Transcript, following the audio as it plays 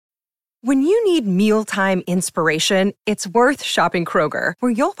When you need mealtime inspiration, it's worth shopping Kroger,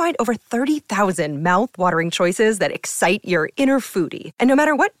 where you'll find over 30,000 mouth-watering choices that excite your inner foodie. And no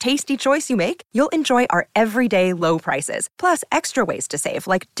matter what tasty choice you make, you'll enjoy our everyday low prices, plus extra ways to save,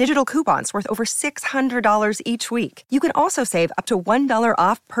 like digital coupons worth over $600 each week. You can also save up to $1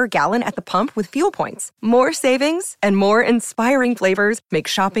 off per gallon at the pump with fuel points. More savings and more inspiring flavors make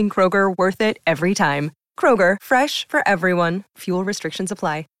shopping Kroger worth it every time. Kroger, fresh for everyone. Fuel restrictions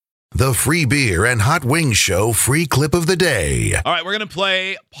apply. The Free Beer and Hot Wings Show free clip of the day. All right, we're going to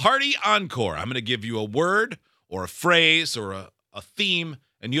play Party Encore. I'm going to give you a word or a phrase or a theme,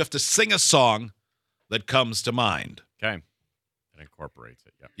 and you have to sing a song that comes to mind. Okay. That incorporates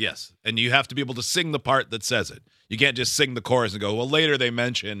it, yeah. Yes, and you have to be able to sing the part that says it. You can't just sing the chorus and go, well, later they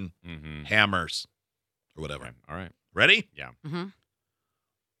mention hammers or whatever. Okay. All right. Ready? Yeah. Mm-hmm.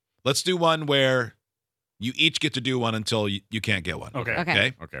 Let's do one where you each get to do one until you can't get one. Okay.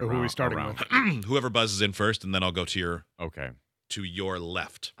 Okay? Okay. So who are we starting with? Whoever buzzes in first, and then I'll go to your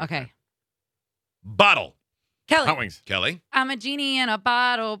left. Okay. Bottle. Kelly. Hot Wings. Kelly. I'm a genie in a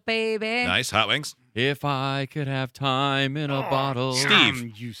bottle, baby. Nice. Hot Wings. If I could have time in a bottle.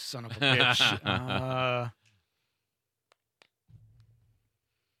 Steve. You son of a bitch.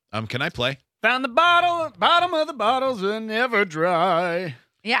 Can I play? Found the bottom of the bottles are never dry.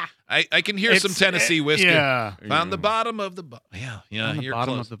 Yeah. I can hear some Tennessee whiskey. Yeah. Found the bottom of the bottle. Yeah. On the You're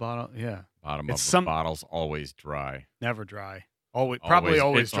bottom close. of the bottle. Yeah. Bottom It's of some- the bottle's always dry. Never dry. Probably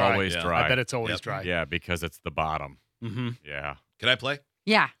always it's dry. always Yeah. dry. I bet it's always Yep. dry. Yeah, because it's the bottom. Mm-hmm. Yeah. Can I play?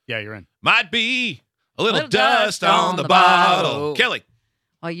 Yeah. Yeah, you're in. Might be a little Little dust on the bottle. Kelly.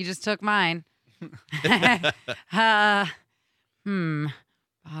 Well, you just took mine.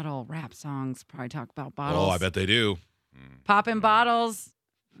 Bottle rap songs probably talk about bottles. Oh, I bet they do. Popping bottles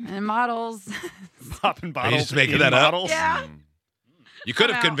and models. Popping bottles. just making in that up? bottles? Yeah. You could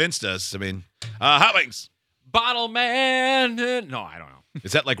I'm have out. convinced us. I mean, Hot Wings. Bottle Man. No, I don't know.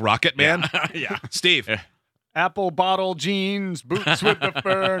 Is that like Rocket Man? Yeah. Steve. Yeah. Apple bottle jeans, boots with the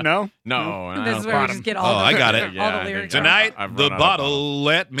fur. No? No. This is where we just get all Oh, the, I got it. all the Yeah, lyrics. Tonight, I've the run out of bottle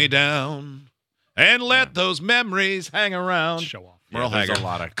let me down and let those memories hang around. Show off. Merle there's Haggard. a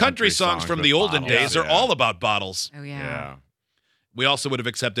lot of Country songs from with the olden bottles. days are Yeah. all about bottles. Oh, yeah. Yeah. We also would have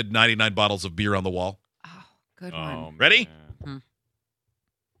accepted 99 bottles of beer on the wall. Oh, good one. Oh, Ready? man.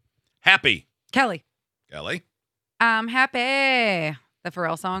 Happy. Kelly. Kelly. I'm happy. The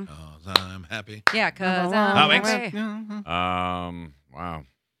Pharrell song. Oh, I'm happy. Yeah, because Hot I'm Wings? happy. Wow.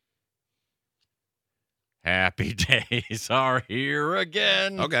 Happy days are here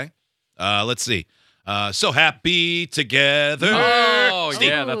again. Okay. Let's see. So happy together. Oh, Steve.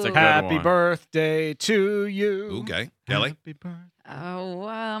 yeah, that's a good Happy one. birthday to you. Okay. Kelly. Happy birthday. Oh,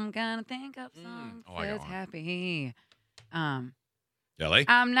 I'm gonna think of songs Oh, I got that's one. happy. Kelly.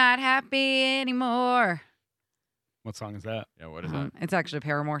 I'm not happy anymore. What song is that? Yeah, what is that? It's actually a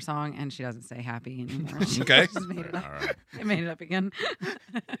Paramore song, and she doesn't say happy anymore. She Okay. just made it up. All right. I made it up again.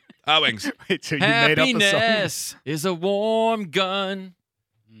 Hot Wings. Wait, so you made up a song? Happiness is a warm gun.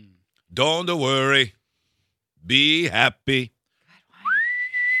 Don't worry. Be happy.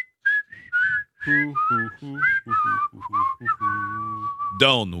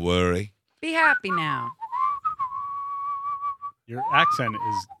 Don't worry. Be happy now. Your accent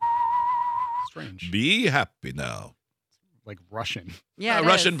is strange. Be happy now. Like Russian. Yeah, it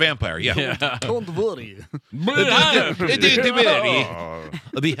Russian is. vampire. Yeah. Don't worry. Be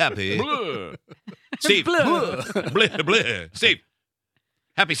happy. Steve. Bleh, bleh. Steve.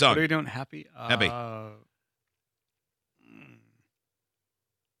 Happy What song. are you doing? Happy? Happy. I'm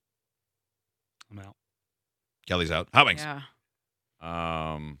out. Kelly's out. Hot Wings. Yeah.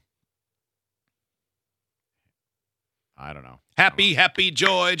 I don't know. Happy, happy,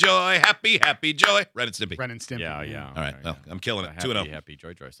 joy, joy. Happy, happy, joy. Ren and Stimpy. Ren and Stimpy. Yeah. All right. Okay, Well, yeah. I'm killing it. Happy, 2-0. Happy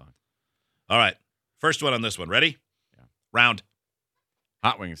Joy Joy song. All right. First one on this one. Ready? Yeah. Round.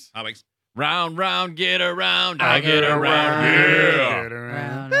 Hot Wings. Hot Wings. Round, round, get around. I get around. Yeah. Get around.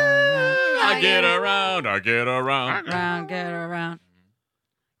 Round, round, round. I get around. I get around. Round, get around.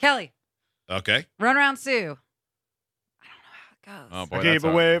 Kelly, Okay. Run Around Sue. I don't know how it goes. Oh, boy, I gave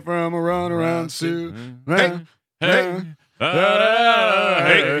that's away from a run around Sue. Hey, hey,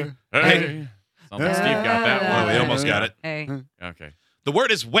 hey, hey. Something Steve got that Oh, one. we almost got it. Hey. Okay. The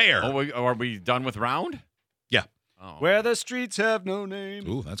word is where. Oh, are we done with round? Yeah. Oh. Where the streets have no name.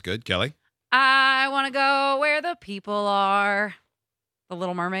 Ooh, that's good. Kelly. I want to go where the people are. The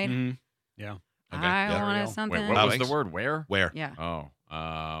Little Mermaid. Mhm. Yeah. Okay. I Yeah. want Ariel. something. Wait, what Hot was the Wings. word? Where? Where? Yeah. Oh.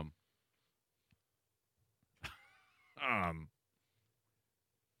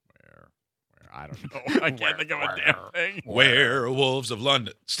 Where? I don't know. I can't think of a damn thing. Werewolves of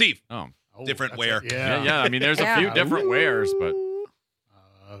London. Steve, Oh. different that's where. it. Yeah, Yeah. yeah. I mean, there's a few Yeah. different wares, but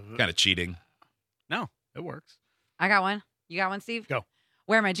kind of cheating. No, it works. I got one. You got one, Steve? Go.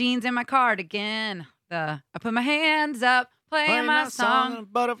 Wear my jeans and my cardigan. I put my hands up, playing my song.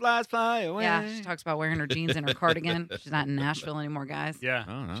 Butterflies fly away. Yeah, she talks about wearing her jeans and her cardigan. She's not in Nashville anymore, guys. Yeah,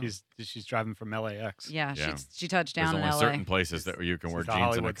 Oh, no. she's driving from LAX. Yeah, Yeah. she touched there's down in only LA. certain places that you can wear It's the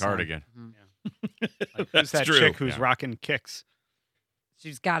jeans and a Hollywood sign. cardigan. Like, That's who's that true. chick who's Yeah. rocking kicks?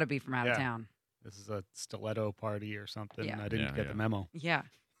 She's got to be from out of Yeah. town. This is a stiletto party or something. Yeah. I didn't Yeah, get yeah. the memo. Yeah,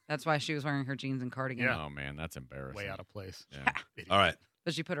 that's why she was wearing her jeans and cardigan. Yeah. Oh man, that's embarrassing. Way out of place. Yeah. All right.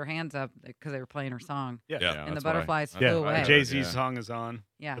 But she put her hands up because they were playing her song. Yeah. Yeah. And the that's why- butterflies that's flew Yeah, what I away. heard, Jay-Z's yeah. song is on.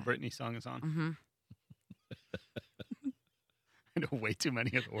 Yeah. The Britney song is on. Mm-hmm. I know way too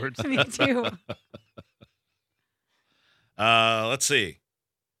many of the words. Me too. Let's see.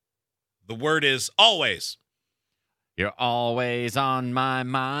 The word is always. You're always on my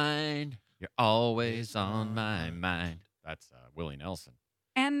mind. You're always on my mind. That's Willie Nelson.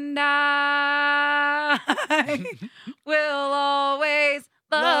 And I will always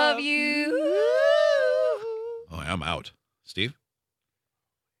love you. Oh, I'm out. Steve?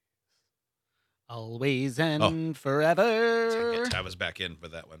 Always and Dang forever. it. I was back in for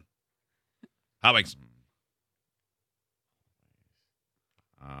that one. Hobbings.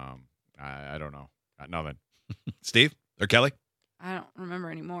 I don't know. Got nothing. Steve? Or Kelly? I don't remember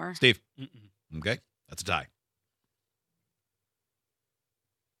anymore. Steve? Mm-mm. Okay. That's a tie.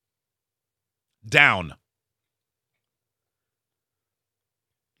 Down.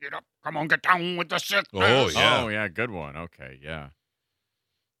 Get up. Come on, get down with the shit. Oh, yeah. Oh yeah, good one. Okay, yeah.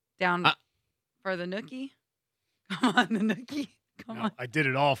 Down for the nookie. Come on, the nookie. Come No, on. I did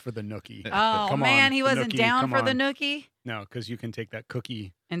it all for the nookie. Oh, Come man, on, he the wasn't nookie, down come for the on. nookie No, because you can take that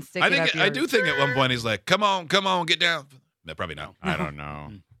cookie. and stick I it think up I yours. do think at one point he's like, come on, get down. No, probably not. I don't know.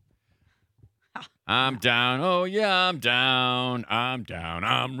 Mm. I'm down. Oh yeah, I'm down. I'm down.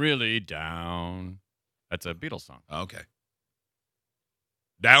 I'm really down. That's a Beatles song. Okay.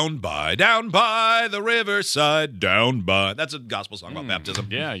 Down by the riverside, down by. That's a gospel song about baptism.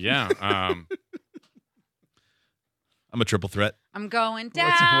 Yeah, yeah. I'm a triple threat. I'm going What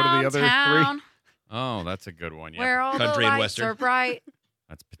are the other three? downtown Oh, that's a good one. Yeah, where all Country the and lights Western. are bright.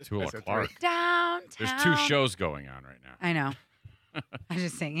 that's Petula That's a Clark. three. Downtown. There's two shows going on right now. I know. I'm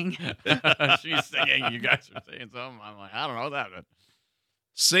just singing. She's singing. You guys are saying something. I'm like, I don't know that.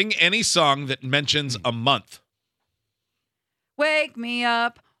 Sing any song that mentions a month. Wake me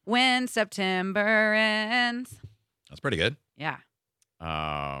up when September ends. That's pretty good. Yeah.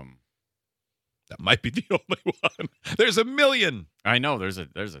 That might be the only one. There's a million. I know there's a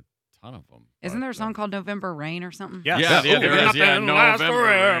ton of them. Isn't there a song called November Rain or something? Yes. Yeah, yeah, Oh, there yeah. is. Yeah, Nothing lasts November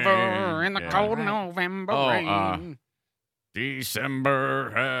forever Rain. in the Yeah. cold Right. November Oh, rain.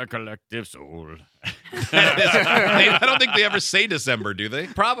 December collective soul. I don't think they ever say December, do they?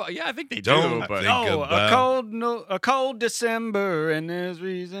 Probably, yeah, I think they Don't do. But think Oh, about- a cold December, and there's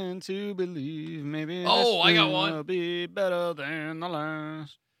reason to believe maybe Oh, this I got one one. will be better than the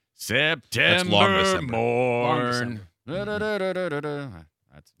last. September Long December. morn. Long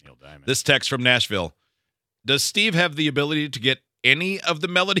That's Neil Diamond. This text from Nashville. Does Steve have the ability to get any of the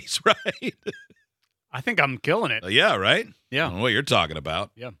melodies right? I think I'm killing it. Yeah, right? I Yeah, don't know what you're talking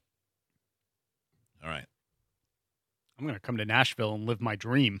about. Yeah. All right. I'm gonna come to Nashville and live my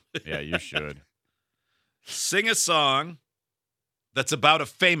dream. Yeah, you should. Sing a song that's about a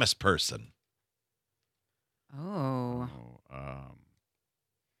famous person. Oh.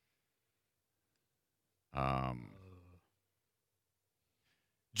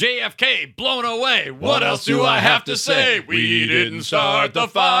 JFK blown away. What else do I have to say? We didn't start the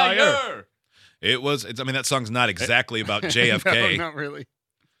fire. I mean, that song's not exactly about JFK. No, not really.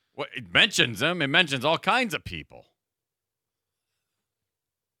 Well, it mentions him. It mentions all kinds of people.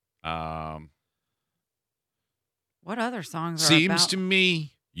 What other songs are Seems about? to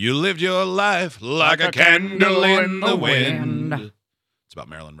me you lived your life like a candle in the wind. It's about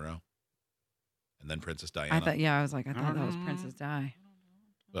Marilyn Monroe. And then Princess Diana. I thought that was Princess Di.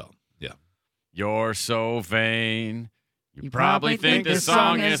 Well, yeah. You're so vain. You, You probably think this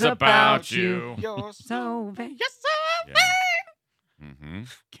song is about you. You're So vain. Yeah. Mm-hmm.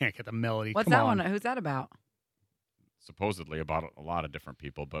 Can't get the melody. What's Come that on. one? Who's that about? Supposedly about a lot of different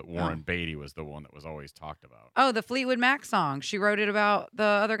people, but Warren Beatty was the one that was always talked about. Oh, the Fleetwood Mac song. She wrote it about the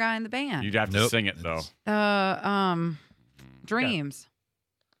other guy in the band. You'd have to Nope. sing it though. Dreams.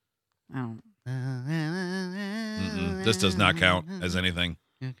 Oh. Mm-mm. This does not count as anything.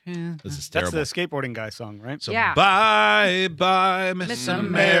 This is That's terrible. the skateboarding guy song, right? So Yeah. bye, bye, Miss Miss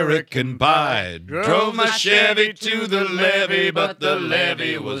American Pie. Drove the Chevy to the levee, but the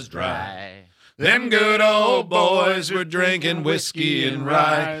levee was dry. Them good old boys were drinking whiskey and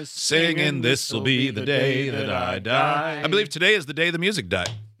rye, singing, "This'll be the day that I die." I believe today is the day the music died,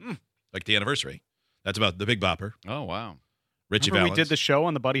 like the anniversary. That's about the Big Bopper, Oh, wow. Richie Remember Valens. we did the show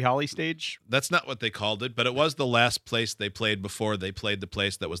on the Buddy Holly stage? That's not what they called it, but it was the last place they played before they played the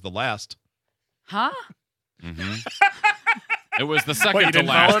place that was the last. Huh? Mm-hmm. It was the you second to didn't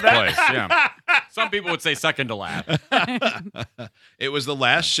follow last that? place. Yeah. Some people would say second to last. It was the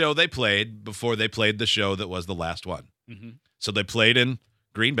last show they played before they played the show that was the last one. Mm-hmm. So they played in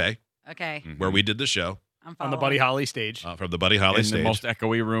Green Bay, Okay. where we did the show I'm On the following. Buddy Holly stage. from the Buddy Holly In stage. the most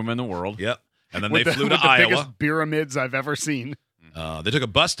echoey room in the world. Yep. And then With they the, flew to with the Iowa. biggest pyramids I've ever seen. They took a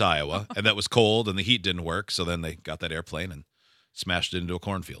bus to Iowa, and that was cold, and the heat didn't work. So then they got that airplane and smashed it into a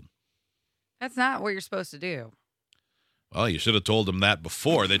cornfield. That's not what you're supposed to do. Well, you should have told them that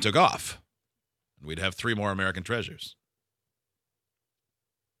before they took off. And we'd have 3 more American treasures.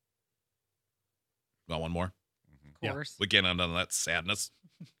 Got one more? Of Yeah. course. We can't end on that sadness.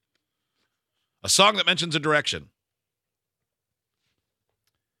 A song that mentions a direction.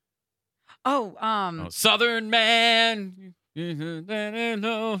 Oh, Oh, Southern man.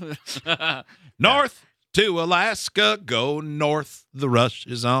 North to Alaska, go north. The rush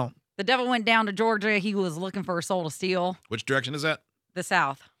is on. the devil went down to Georgia. He was looking for a soul to steal. Which direction is that? The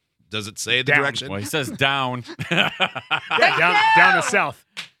South. Does it say the Down. direction? Well, he says down. Yeah, down to south.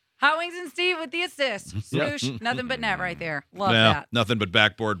 Hot Wings and Steve with the assist. Swoosh. Nothing but net right there. Love No, that. nothing but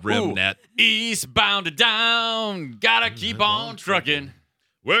backboard rim Ooh. net. Eastbound to down. Gotta keep on trucking.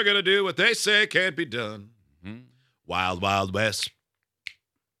 We're going to do what they say can't be done. Mhm. Wild, Wild West.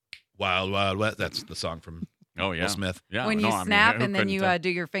 Wild, Wild West. That's the song from Oh, yeah. Will Smith. Yeah, When no, you I mean, snap who and then couldn't you tell? do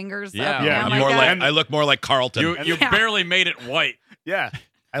your fingers Yeah. up and Yeah, down I'm like more that. like, I look more like Carlton. You barely made it white. Yeah.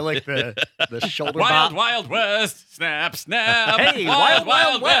 I like the shoulder Wild, bop. Wild West. Snap, snap. Hey, Wild,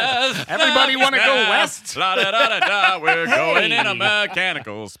 Wild West. Everybody Snap, wanna go snap. west? La da da da da. We're going in a Hey.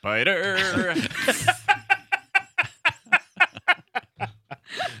 mechanical spider.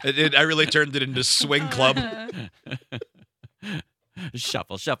 I really turned it into swing club.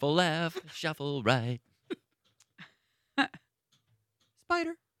 Shuffle, shuffle left, shuffle right.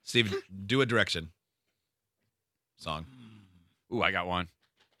 Spider. Steve, do a direction song. Ooh, I got one.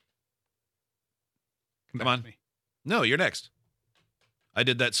 Come on. No, you're next. I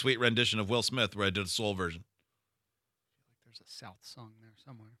did that sweet rendition of Will Smith where I did a soul version. There's a South song there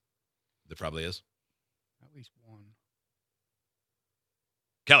somewhere. There probably is. At least one.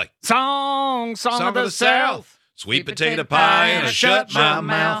 Kelly. Song of the South. Sweet potato pie and I shut my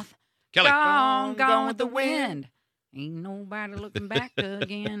mouth. Kelly. Gone with the wind. Ain't nobody looking back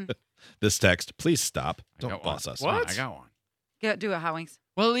again. This text, please stop. I got Don't one. boss us. What? I got one. Go, do it, Hot Wings.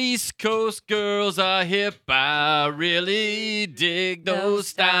 Well, East Coast girls are hip. I really dig those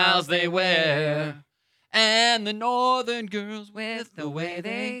styles they wear. And the Northern girls with the way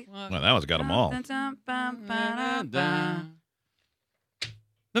they walk. Well, that one's got them all.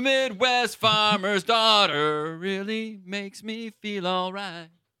 The Midwest farmer's daughter really makes me feel all right.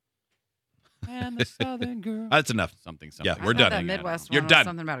 And the Southern girl. That's enough. Something. Yeah, I we're thought done. That Midwest You're one done. was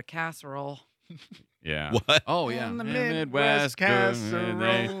something about a casserole. Yeah. What? Oh, yeah. And the And Midwest girls,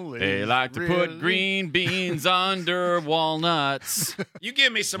 casserole they is like to really- put green beans under walnuts. You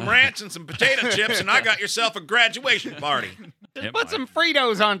give me some ranch and some potato chips, and I got yourself a graduation party. It Put some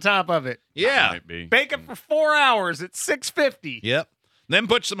Fritos on top of it. Yeah. might be. Bake it for 4 hours at $6.50. Yep. Then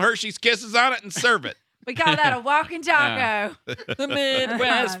put some Hershey's Kisses on it and serve it. We call that a walking taco. The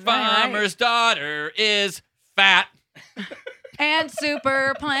Midwest Is that right? farmer's daughter is fat. And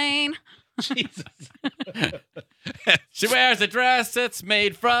super plain. Jesus. She wears a dress that's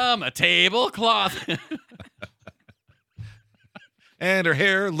made from a tablecloth. And her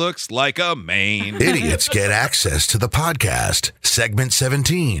hair looks like a mane. Idiots get access to the podcast, segment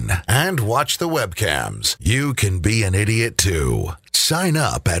 17, and watch the webcams. You can be an idiot too. Sign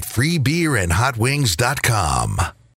up at freebeerandhotwings.com.